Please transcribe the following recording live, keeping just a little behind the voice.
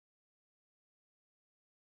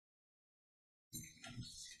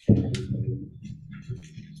Well,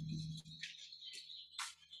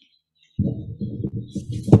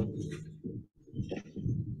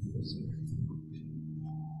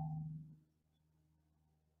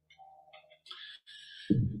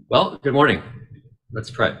 good morning. Let's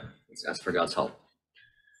pray. Let's ask for God's help.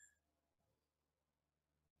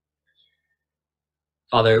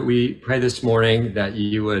 Father, we pray this morning that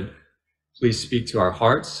you would please speak to our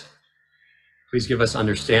hearts. Please give us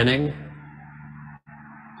understanding.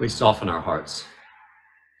 Please soften our hearts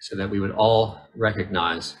so that we would all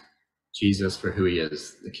recognize Jesus for who he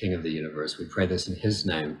is, the King of the universe. We pray this in his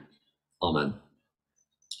name. Amen.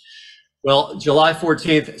 Well, July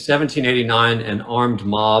 14th, 1789, an armed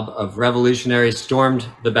mob of revolutionaries stormed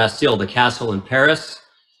the Bastille, the castle in Paris,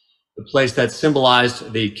 the place that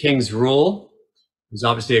symbolized the king's rule. It was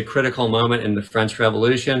obviously a critical moment in the French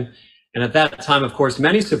Revolution. And at that time, of course,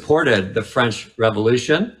 many supported the French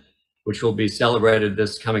Revolution, which will be celebrated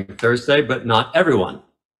this coming Thursday, but not everyone.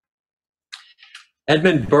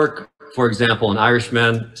 Edmund Burke, for example, an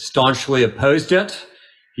Irishman, staunchly opposed it.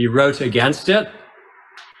 He wrote against it.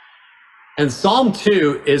 And Psalm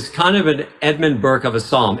 2 is kind of an Edmund Burke of a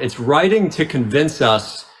psalm. It's writing to convince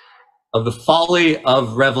us of the folly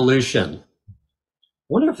of revolution. I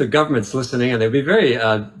wonder if the government's listening, and they'd be very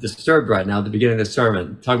disturbed right now at the beginning of the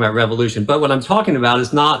sermon, talking about revolution. But what I'm talking about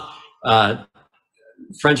is not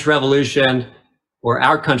French Revolution or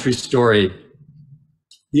our country's story.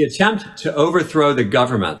 The attempt to overthrow the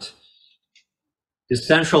government is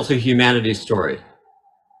central to humanity's story.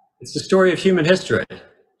 It's the story of human history.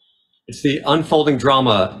 It's the unfolding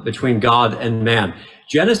drama between God and man.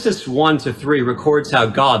 Genesis 1-3 records how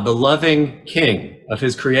God, the loving king of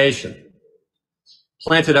his creation,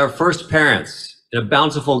 planted our first parents in a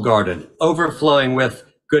bountiful garden, overflowing with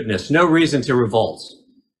goodness, no reason to revolt.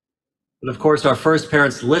 But of course, our first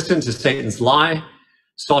parents listened to Satan's lie,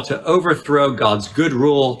 sought to overthrow God's good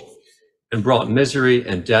rule, and brought misery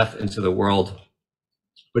and death into the world.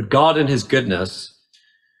 But God, in his goodness,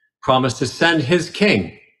 promised to send his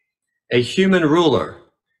king, a human ruler,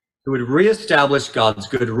 who would reestablish God's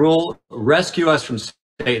good rule, rescue us from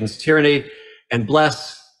Satan's tyranny, and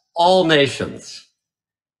bless all nations.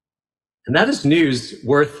 And that is news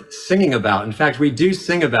worth singing about. In fact, we do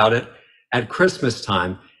sing about it at Christmas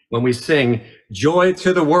time when we sing, "Joy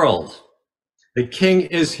to the world. The King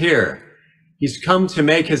is here. He's come to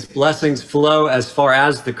make his blessings flow as far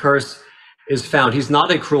as the curse is found." He's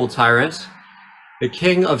not a cruel tyrant. The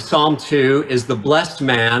King of Psalm 2 is the blessed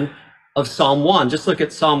man of Psalm 1. Just look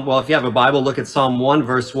at if you have a Bible, look at Psalm 1,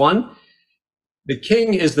 verse 1. The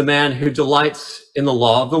king is the man who delights in the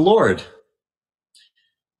law of the Lord.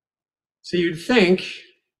 So you'd think,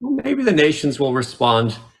 well, maybe the nations will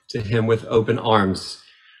respond to him with open arms,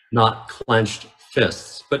 not clenched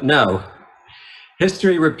fists. But no,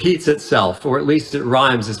 history repeats itself, or at least it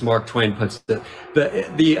rhymes, as Mark Twain puts it.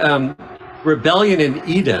 The rebellion in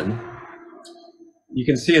Eden, you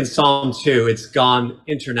can see in Psalm 2, it's gone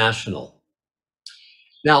international.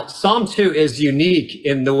 Now, Psalm 2 is unique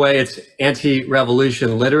in the way it's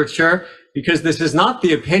anti-revolution literature, because this is not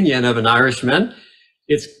the opinion of an Irishman.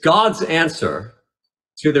 It's God's answer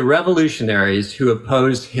to the revolutionaries who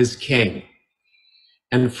opposed his king.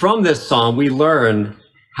 And from this psalm, we learn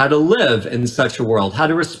how to live in such a world, how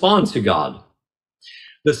to respond to God.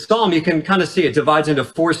 The psalm, you can kind of see it divides into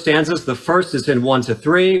 4 stanzas. The first is in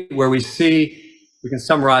 1-3, where we can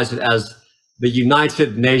summarize it as the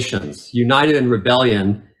united nations, united in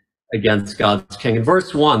rebellion against God's king. In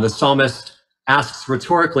verse 1, the psalmist asks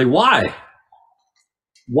rhetorically, why?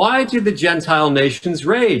 Why do the Gentile nations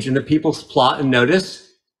rage and the peoples plot? And notice,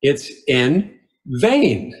 it's in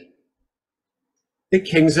vain. The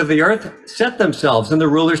kings of the earth set themselves and the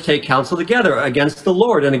rulers take counsel together against the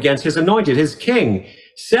Lord and against his anointed, his king,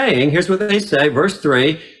 saying, here's what they say, verse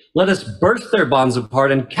 3, let us burst their bonds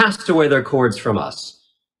apart and cast away their cords from us.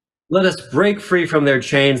 Let us break free from their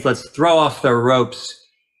chains. Let's throw off their ropes.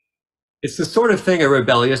 It's the sort of thing a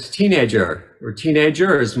rebellious teenager or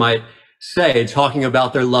teenagers might say, talking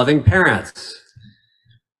about their loving parents,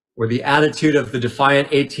 or the attitude of the defiant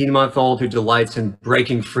 18-month-old who delights in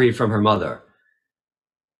breaking free from her mother.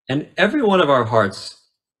 And every one of our hearts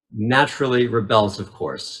naturally rebels, of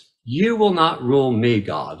course. You will not rule me,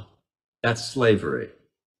 God. That's slavery.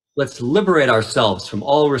 Let's liberate ourselves from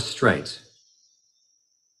all restraint.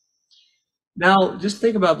 Now, just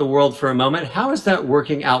think about the world for a moment. How is that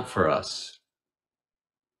working out for us?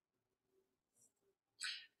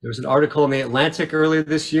 There was an article in the Atlantic earlier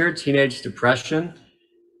this year, teenage depression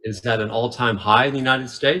is at an all-time high in the United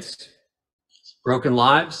States. Broken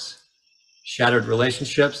lives, shattered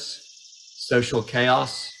relationships, social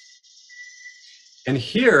chaos. And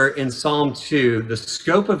here in Psalm 2, the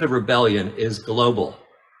scope of the rebellion is global.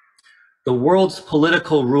 The world's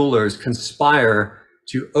political rulers conspire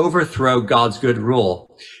to overthrow God's good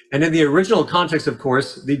rule. And in the original context, of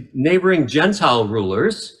course, the neighboring Gentile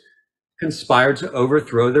rulers conspired to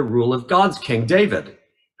overthrow the rule of God's king David,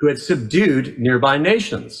 who had subdued nearby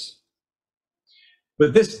nations.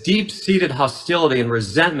 But this deep-seated hostility and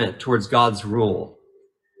resentment towards God's rule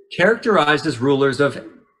characterizes rulers of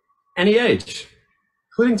any age,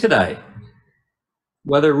 including today.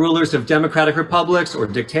 Whether rulers of democratic republics or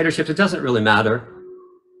dictatorships, it doesn't really matter.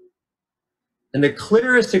 And the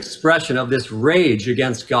clearest expression of this rage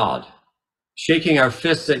against God, shaking our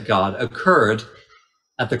fists at God, occurred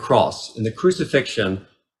at the cross, in the crucifixion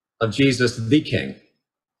of Jesus, the King.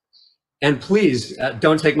 And please,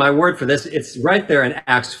 don't take my word for this. It's right there in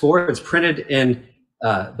Acts 4. It's printed in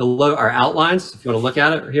below our outlines, if you want to look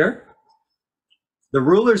at it here. The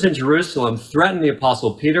rulers in Jerusalem threatened the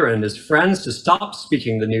Apostle Peter and his friends to stop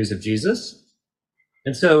speaking the news of Jesus.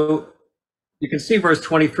 And so you can see verse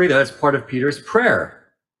 23, that's part of Peter's prayer.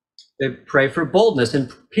 They pray for boldness.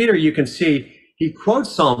 And Peter, you can see, he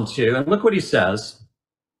quotes Psalm 2, and look what he says,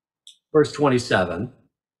 verse 27.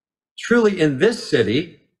 Truly in this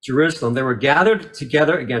city, Jerusalem, they were gathered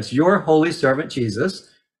together against your holy servant Jesus,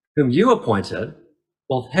 whom you appointed,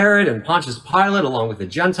 both Herod and Pontius Pilate, along with the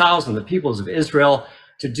Gentiles and the peoples of Israel,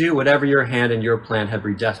 to do whatever your hand and your plan had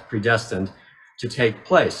predestined to take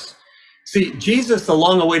place. See, Jesus, the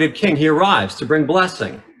long-awaited king, he arrives to bring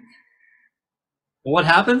blessing. And what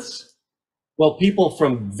happens? Well, people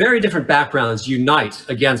from very different backgrounds unite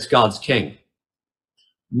against God's king.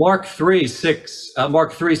 Mark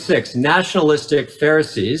 3:6, nationalistic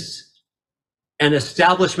Pharisees and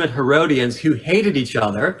establishment Herodians who hated each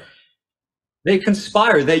other, they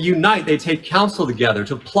conspire, they unite, they take counsel together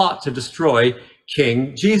to plot to destroy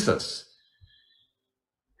King Jesus.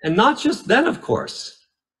 And not just then, of course.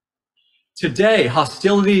 Today,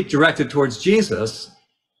 hostility directed towards Jesus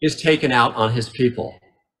is taken out on his people.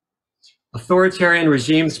 Authoritarian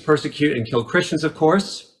regimes persecute and kill Christians, of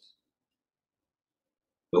course.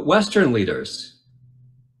 But Western leaders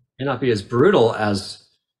may not be as brutal as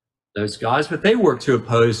those guys, but they work to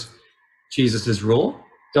oppose Jesus's rule,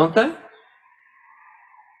 don't they?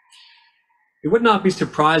 It would not be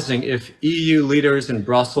surprising if EU leaders in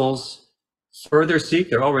Brussels further seek,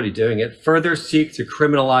 they're already doing it, further seek to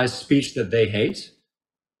criminalize speech that they hate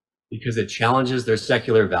because it challenges their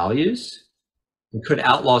secular values and could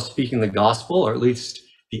outlaw speaking the gospel, or at least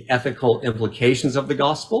the ethical implications of the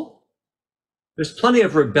gospel. There's plenty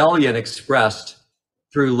of rebellion expressed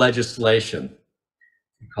through legislation.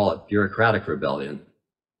 We call it bureaucratic rebellion.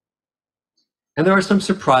 And there are some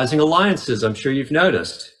surprising alliances, I'm sure you've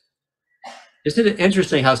noticed. Isn't it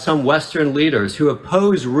interesting how some Western leaders who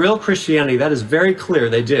oppose real Christianity, that is very clear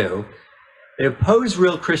they do, they oppose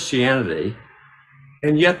real Christianity,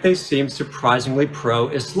 and yet they seem surprisingly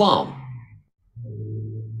pro-Islam,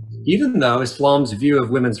 even though Islam's view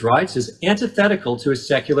of women's rights is antithetical to a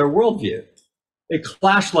secular worldview. They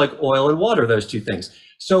clash like oil and water, those two things.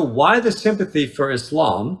 So why the sympathy for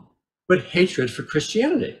Islam, but hatred for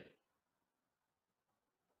Christianity?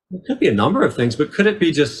 It could be a number of things, but could it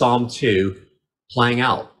be just Psalm 2 playing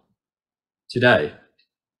out today?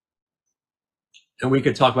 And we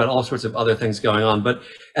could talk about all sorts of other things going on, but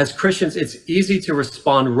as Christians, it's easy to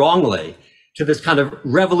respond wrongly to this kind of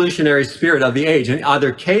revolutionary spirit of the age and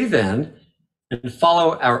either cave in and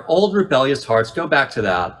follow our old rebellious hearts, go back to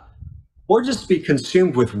that, or just be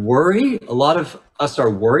consumed with worry. A lot of us are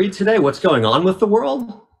worried today. What's going on with the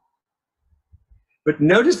world? But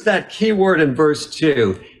notice that key word in verse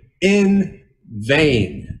 2, in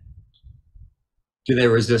vain do they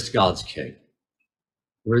resist God's king.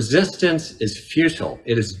 Resistance is futile.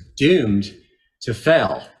 It is doomed to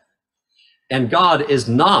fail. And God is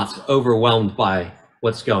not overwhelmed by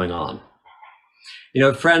what's going on. You know,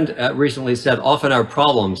 a friend recently said, often our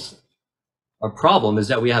problem is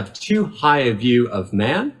that we have too high a view of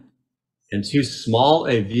man and too small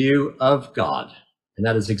a view of God. And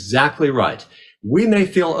that is exactly right. We may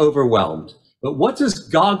feel overwhelmed, but what does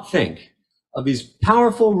God think of these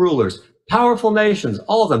powerful rulers, powerful nations,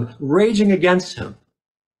 all of them raging against him?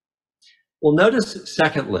 Well, notice,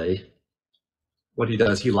 secondly, what he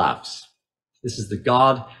does. He laughs. This is the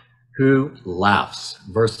God who laughs,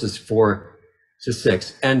 verses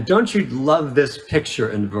 4-6. And don't you love this picture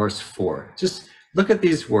in verse 4? Just look at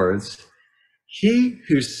these words. He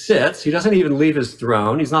who sits, he doesn't even leave his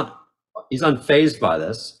throne. He's unfazed by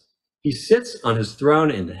this. He sits on his throne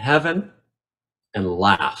in heaven and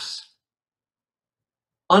laughs,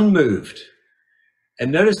 unmoved.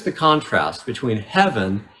 And notice the contrast between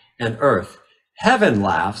heaven and earth. Heaven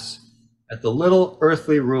laughs at the little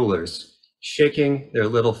earthly rulers shaking their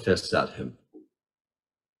little fists at him.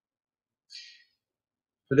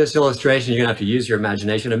 For this illustration, you're going to have to use your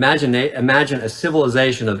imagination. Imagine a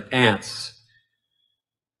civilization of ants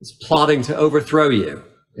is plotting to overthrow you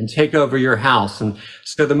and take over your house. And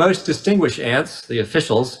so the most distinguished ants, the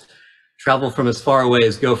officials, travel from as far away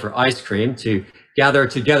as Gopher ice cream to gather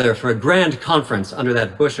together for a grand conference under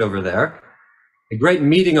that bush over there. A great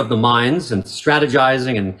meeting of the minds and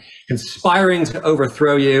strategizing and conspiring to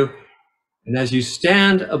overthrow you. And as you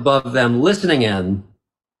stand above them listening in,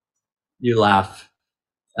 you laugh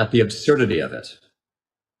at the absurdity of it.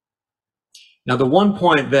 Now, the one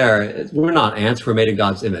point there, we're not ants, we're made in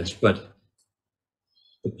God's image, but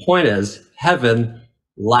the point is, heaven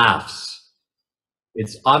laughs.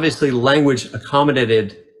 It's obviously language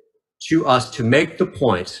accommodated to us to make the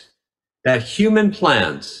point that human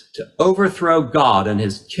plans to overthrow God and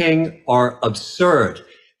his king are absurd.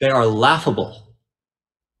 They are laughable.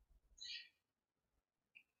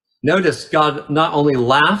 Notice God not only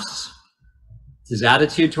laughs, his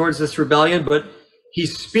attitude towards this rebellion, but he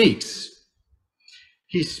speaks.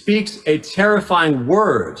 He speaks a terrifying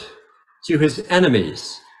word to his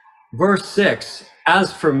enemies. Verse 6,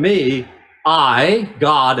 as for me, I,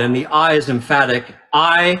 God, and the I is emphatic,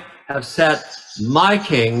 I have set my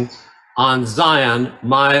king on Zion,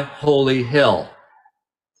 my holy hill.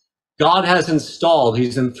 God has installed,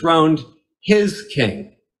 he's enthroned his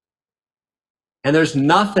king. And there's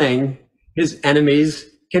nothing his enemies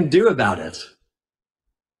can do about it.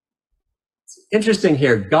 It's interesting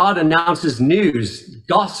here. God announces news,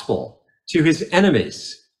 gospel, to his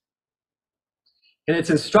enemies. And it's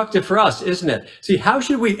instructive for us, isn't it? See, how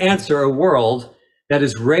should we answer a world that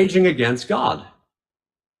is raging against God?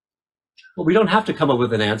 Well, we don't have to come up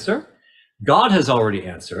with an answer. God has already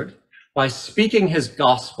answered by speaking his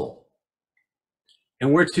gospel.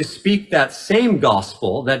 And we're to speak that same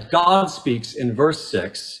gospel that God speaks in verse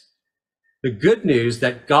 6, the good news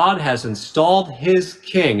that God has installed his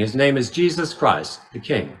king. His name is Jesus Christ, the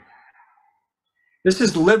King. This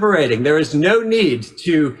is liberating. There is no need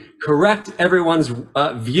to correct everyone's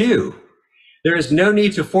view. There is no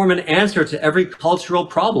need to form an answer to every cultural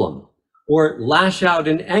problem or lash out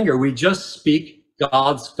in anger. We just speak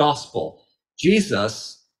God's gospel.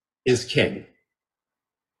 Jesus is king.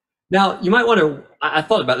 Now, you might wonder, I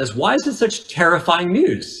thought about this, why is it such terrifying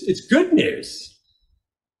news? It's good news.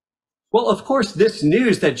 Well, of course, this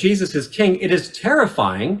news that Jesus is king, it is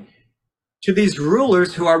terrifying to these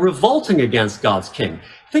rulers who are revolting against God's king.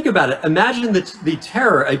 Think about it. Imagine the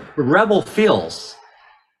terror a rebel feels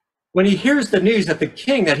when he hears the news that the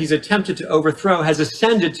king that he's attempted to overthrow has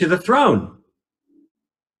ascended to the throne.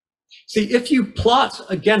 See, if you plot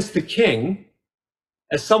against the king,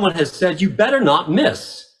 as someone has said, you better not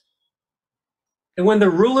miss. And when the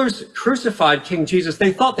rulers crucified King Jesus,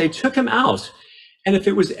 they thought they took him out. And if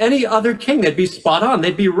it was any other king, they'd be spot on,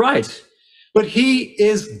 they'd be right. But he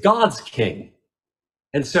is God's king.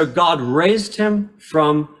 And so God raised him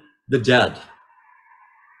from the dead.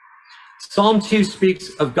 Psalm 2 speaks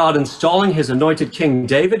of God installing his anointed king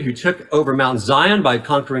David, who took over Mount Zion by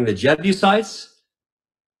conquering the Jebusites.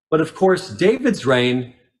 But of course, David's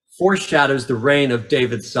reign foreshadows the reign of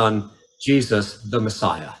David's son, Jesus, the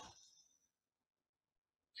Messiah.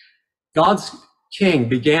 God's king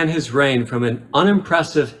began his reign from an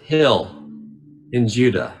unimpressive hill in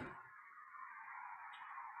Judah.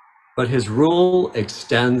 But his rule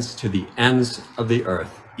extends to the ends of the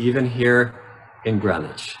earth, even here in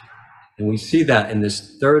Greenwich. And we see that in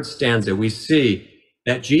this third stanza. We see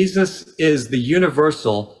that Jesus is the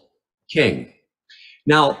universal king.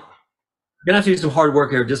 Now, we're going to have to do some hard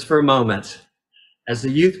work here just for a moment. As the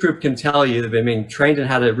youth group can tell you, they've been being trained in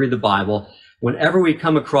how to read the Bible. Whenever we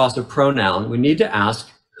come across a pronoun, we need to ask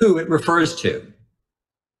who it refers to.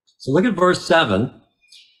 So look at verse 7.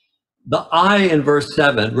 The I in verse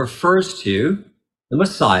 7 refers to the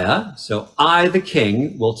Messiah. So I, the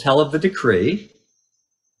king, will tell of the decree.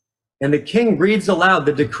 And the king reads aloud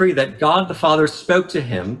the decree that God the Father spoke to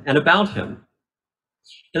him and about him.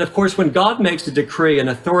 And of course, when God makes a decree, an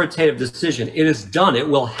authoritative decision, it is done. It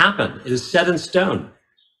will happen. It is set in stone.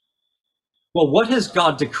 Well, what has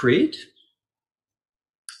God decreed?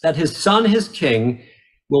 That his son, his king,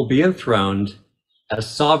 will be enthroned as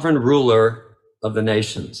sovereign ruler of the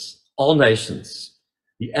nations, all nations.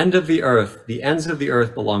 The end of the earth, the ends of the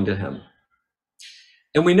earth belong to him.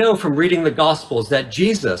 And we know from reading the Gospels that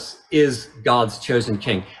Jesus is God's chosen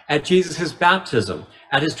king. At Jesus' baptism,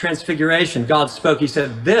 at his transfiguration, God spoke. He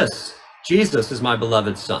said, "This, Jesus, is my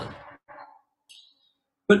beloved son."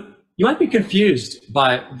 But you might be confused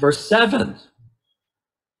by verse 7.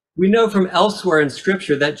 We know from elsewhere in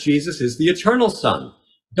Scripture that Jesus is the eternal Son,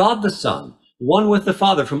 God the Son, one with the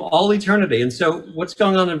Father from all eternity. And so what's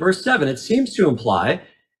going on in verse 7? It seems to imply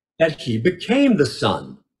that he became the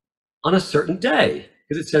Son on a certain day,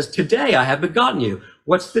 because it says, today I have begotten you.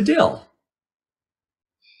 What's the deal?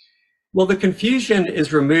 Well, the confusion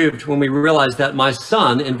is removed when we realize that my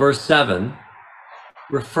son in verse 7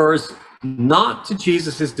 refers not to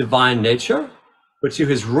Jesus' divine nature, but to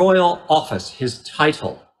his royal office, his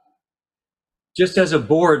title. Just as a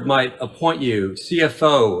board might appoint you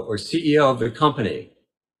CFO or CEO of the company,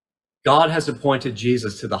 God has appointed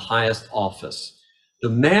Jesus to the highest office. The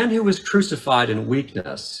man who was crucified in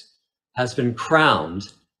weakness has been crowned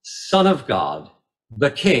Son of God,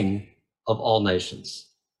 the King of all nations.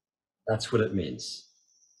 That's what it means.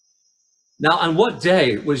 Now, on what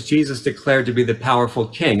day was Jesus declared to be the powerful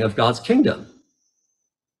king of God's kingdom?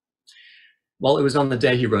 Well, it was on the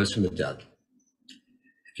day he rose from the dead.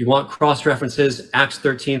 If you want cross-references, Acts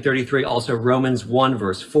 13:33, also Romans 1,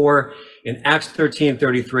 verse 4. In Acts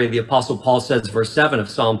 13:33, the Apostle Paul says, verse 7 of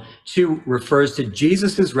Psalm 2 refers to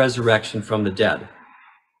Jesus' resurrection from the dead.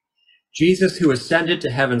 Jesus, who ascended to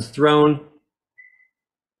heaven's throne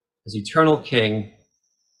as eternal king,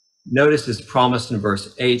 notice is promised in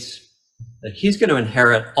verse 8 that he's going to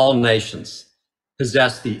inherit all nations,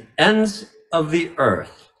 possess the ends of the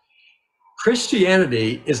earth.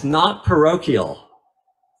 Christianity is not parochial.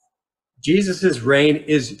 Jesus' reign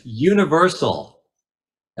is universal.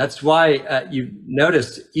 That's why you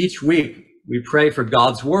notice each week we pray for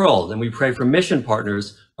God's world and we pray for mission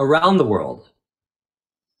partners around the world.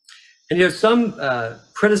 And you know, some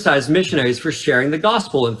criticize missionaries for sharing the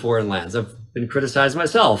gospel in foreign lands. I've been criticized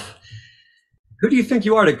myself. Who do you think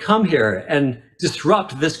you are to come here and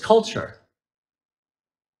disrupt this culture?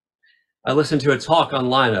 I listened to a talk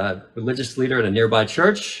online, a religious leader at a nearby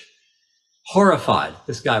church, horrified.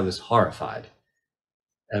 This guy was horrified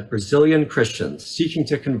at Brazilian Christians seeking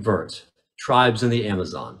to convert tribes in the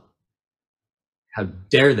Amazon. How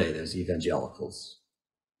dare they, those evangelicals?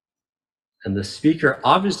 And the speaker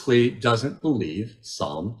obviously doesn't believe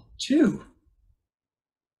Psalm 2.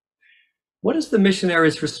 What is the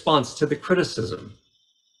missionary's response to the criticism?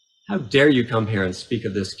 How dare you come here and speak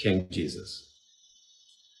of this King Jesus?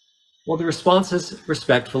 Well, the response is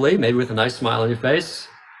respectfully, maybe with a nice smile on your face,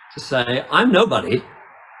 to say, I'm nobody,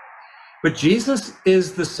 but Jesus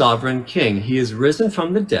is the sovereign King. He is risen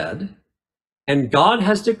from the dead, and God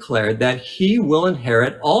has declared that he will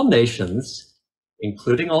inherit all nations,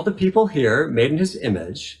 including all the people here made in his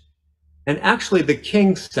image. And actually, the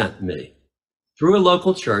King sent me. Through a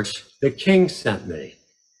local church, the King sent me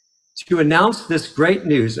to announce this great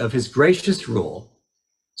news of his gracious rule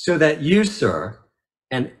so that you, sir,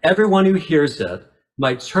 and everyone who hears it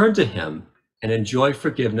might turn to him and enjoy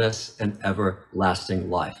forgiveness and everlasting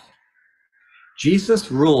life.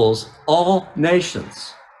 Jesus rules all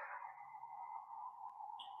nations.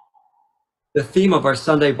 The theme of our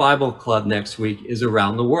Sunday Bible Club next week is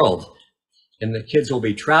around the world. And the kids will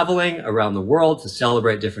be traveling around the world to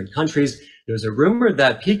celebrate different countries. There's a rumor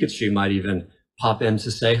that Pikachu might even pop in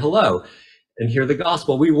to say hello and hear the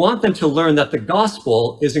gospel. We want them to learn that the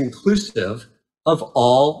gospel is inclusive of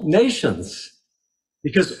all nations,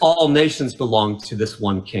 because all nations belong to this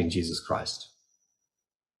one King, Jesus Christ.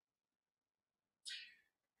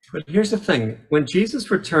 But here's the thing, when Jesus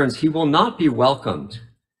returns, he will not be welcomed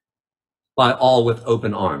by all with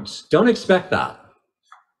open arms. Don't expect that,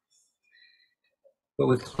 but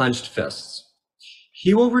with clenched fists.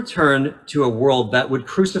 He will return to a world that would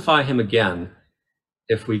crucify him again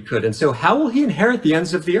if we could. And so how will he inherit the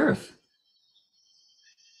ends of the earth?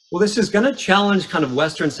 Well, this is going to challenge kind of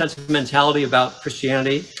Western sentimentality about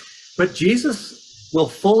Christianity, but Jesus will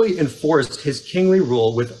fully enforce his kingly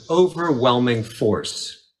rule with overwhelming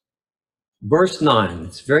force. Verse 9,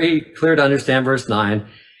 it's very clear to understand verse 9.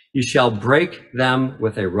 You shall break them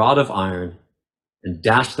with a rod of iron and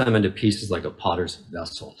dash them into pieces like a potter's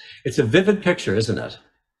vessel. It's a vivid picture, isn't it?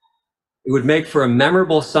 It would make for a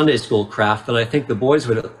memorable Sunday school craft that I think the boys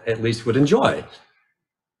would at least would enjoy.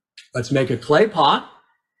 Let's make a clay pot.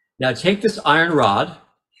 Now take this iron rod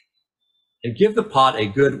and give the pot a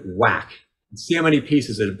good whack and see how many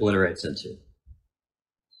pieces it obliterates into.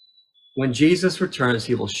 When Jesus returns,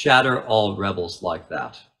 he will shatter all rebels like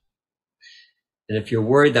that. And if you're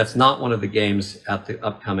worried, that's not one of the games at the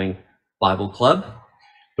upcoming Bible Club,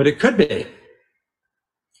 but it could be.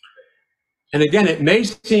 And again, it may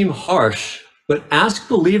seem harsh, but ask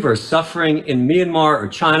believers suffering in Myanmar or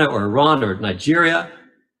China or Iran or Nigeria,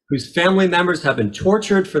 whose family members have been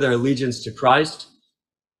tortured for their allegiance to Christ,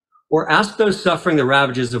 or ask those suffering the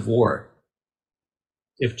ravages of war.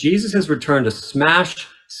 If Jesus has returned to smash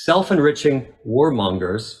self-enriching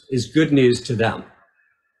warmongers is good news to them.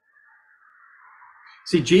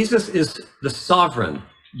 See, Jesus is the sovereign,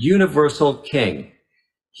 universal king.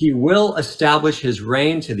 He will establish his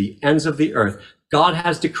reign to the ends of the earth. God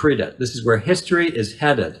has decreed it. This is where history is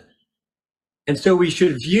headed. And so we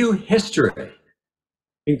should view history,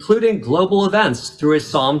 including global events, through a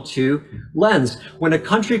Psalm 2 lens. When a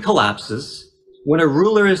country collapses, when a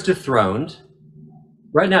ruler is dethroned,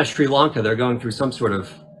 right now, Sri Lanka, they're going through some sort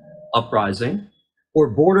of uprising, or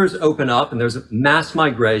borders open up and there's a mass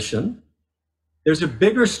migration, there's a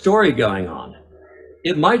bigger story going on.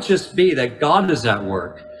 It might just be that God is at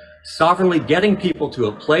work, sovereignly getting people to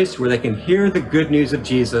a place where they can hear the good news of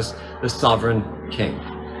Jesus, the sovereign King.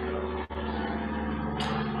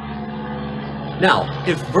 Now,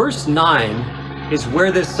 if verse 9 is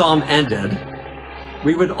where this psalm ended,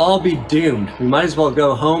 we would all be doomed. We might as well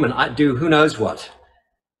go home and do who knows what.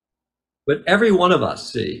 But every one of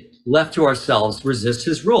us, see, left to ourselves, resist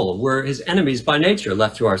his rule. We're his enemies by nature,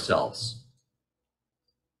 left to ourselves.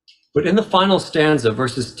 But in the final stanza,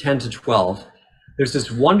 verses 10 to 12, there's this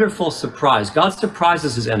wonderful surprise. God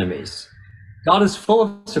surprises his enemies. God is full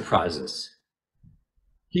of surprises.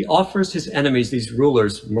 He offers his enemies, these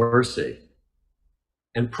rulers, mercy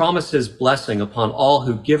and promises blessing upon all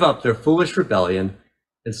who give up their foolish rebellion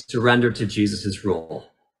and surrender to Jesus' rule.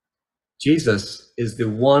 Jesus is the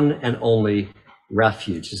one and only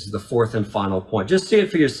refuge. This is the fourth and final point. Just see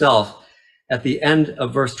it for yourself at the end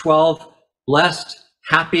of verse 12. Blessed,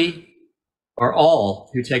 happy are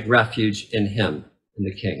all who take refuge in him, in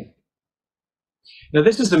the King. Now,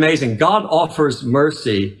 this is amazing. God offers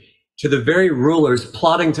mercy to the very rulers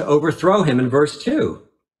plotting to overthrow him in verse 2.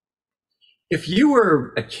 If you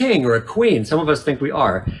were a king or a queen, some of us think we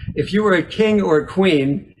are, if you were a king or a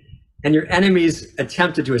queen and your enemies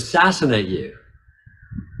attempted to assassinate you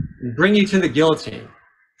and bring you to the guillotine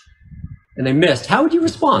and they missed, how would you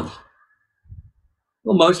respond?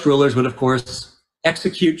 Well, most rulers would, of course,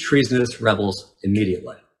 execute treasonous rebels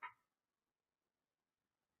immediately.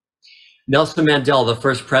 Nelson Mandela, the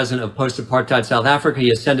first president of post-apartheid South Africa,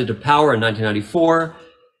 he ascended to power in 1994.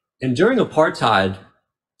 And during apartheid,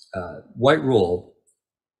 white rule,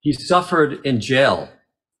 he suffered in jail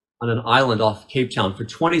on an island off Cape Town for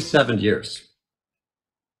 27 years.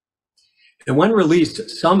 And when released,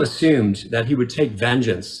 some assumed that he would take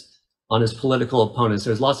vengeance on his political opponents.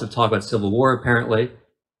 There's lots of talk about civil war, apparently.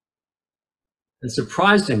 And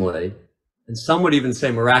surprisingly, and some would even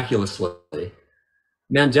say miraculously,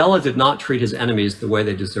 Mandela did not treat his enemies the way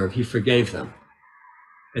they deserved. He forgave them.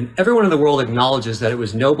 And everyone in the world acknowledges that it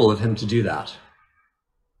was noble of him to do that.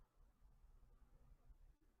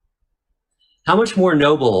 How much more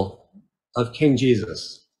noble of King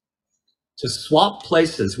Jesus to swap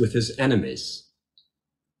places with his enemies?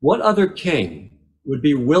 What other king would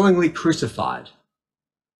be willingly crucified,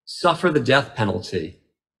 suffer the death penalty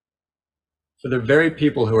for the very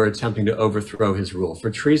people who are attempting to overthrow his rule,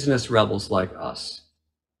 for treasonous rebels like us,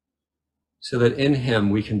 so that in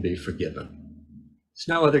him we can be forgiven? There's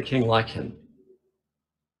no other king like him.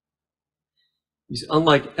 He's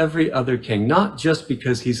unlike every other king, not just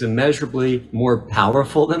because he's immeasurably more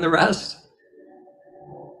powerful than the rest,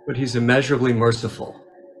 but he's immeasurably merciful.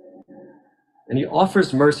 And he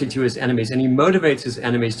offers mercy to his enemies, and he motivates his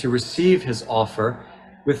enemies to receive his offer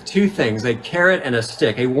with two things, a carrot and a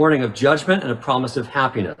stick, a warning of judgment and a promise of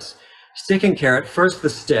happiness. Stick and carrot. First, the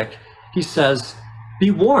stick. He says,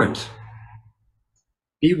 be warned,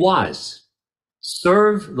 be wise,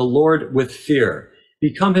 serve the Lord with fear.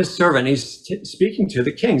 Become his servant. He's speaking to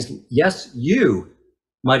the kings. Yes, you,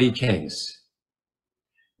 mighty kings.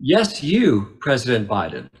 Yes, you, President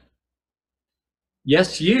Biden.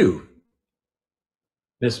 Yes, you,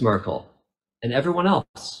 Miss Merkel, and everyone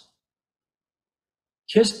else.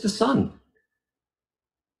 Kiss the Son.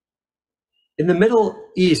 In the Middle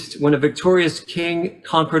East, when a victorious king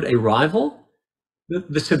conquered a rival,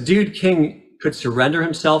 the subdued king could surrender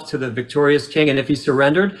himself to the victorious king. And if he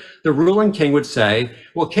surrendered, the ruling king would say,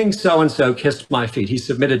 well, King so-and-so kissed my feet. He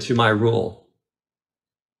submitted to my rule.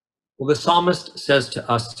 Well, the psalmist says to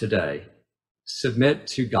us today, submit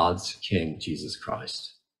to God's King, Jesus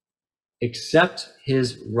Christ. Accept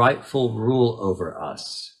his rightful rule over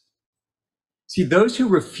us. See, those who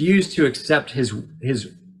refuse to accept his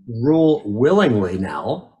rule willingly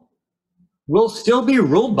now will still be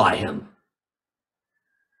ruled by him.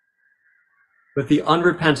 But the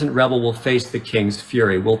unrepentant rebel will face the king's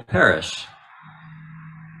fury, will perish.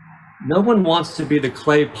 No one wants to be the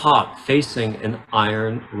clay pot facing an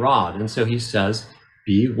iron rod. And so he says,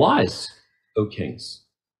 be wise, O kings.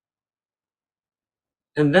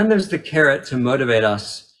 And then there's the carrot to motivate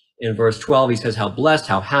us In verse 12, he says, how blessed,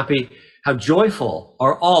 how happy, how joyful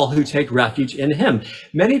are all who take refuge in him.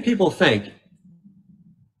 Many people think,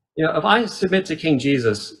 if I submit to King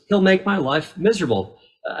Jesus, he'll make my life miserable.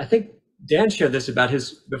 I think Dan shared this about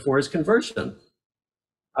before his conversion.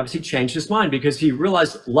 Obviously changed his mind because he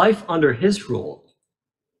realized life under his rule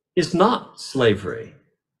is not slavery,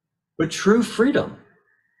 but true freedom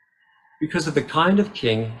because of the kind of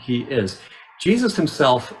king he is. Jesus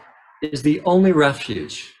himself is the only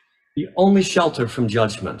refuge, the only shelter from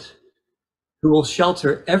judgment, who will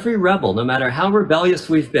shelter every rebel, no matter how rebellious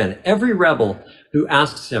we've been, every rebel who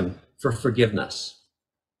asks him for forgiveness.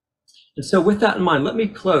 And so with that in mind, let me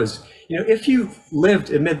close. If you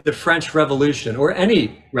lived amid the French Revolution or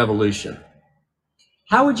any revolution,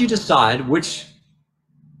 how would you decide which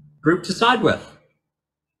group to side with?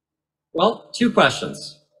 Well, 2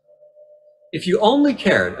 questions. If you only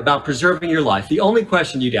cared about preserving your life, the only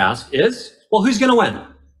question you'd ask is, well, who's going to win?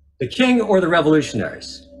 The king or the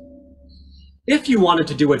revolutionaries? If you wanted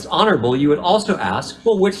to do what's honorable, you would also ask,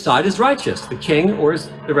 well, which side is righteous, the king or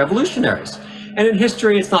the revolutionaries? And in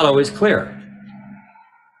history, it's not always clear.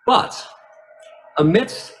 But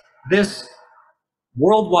amidst this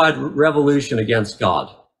worldwide revolution against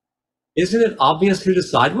God, isn't it obvious who to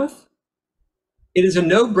side with? It is a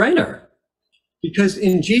no-brainer, because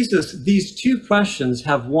in Jesus, these 2 questions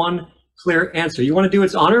have one clear answer. You want to do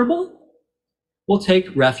what's honorable? We'll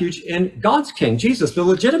take refuge in God's king, Jesus, the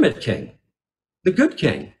legitimate king, the good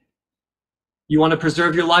king. You want to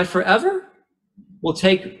preserve your life forever? We'll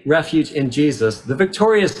take refuge in Jesus, the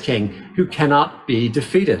victorious king who cannot be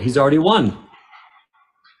defeated. He's already won.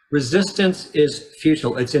 Resistance is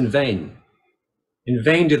futile. It's in vain. In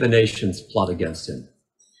vain do the nations plot against him.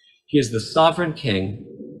 He is the sovereign king.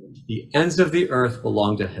 The ends of the earth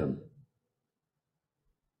belong to him.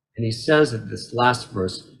 And he says in this last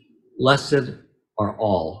verse, blessed are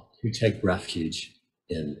all who take refuge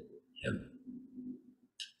in him.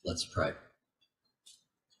 Let's pray.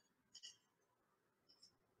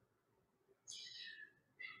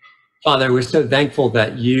 Father, we're so thankful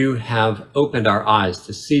that you have opened our eyes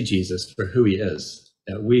to see Jesus for who he is,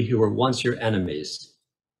 that we who were once your enemies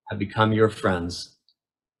have become your friends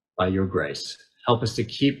by your grace. Help us to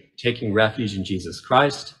keep taking refuge in Jesus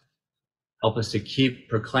Christ. Help us to keep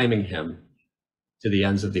proclaiming him to the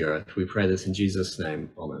ends of the earth. We pray this in Jesus' name.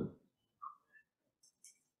 Amen.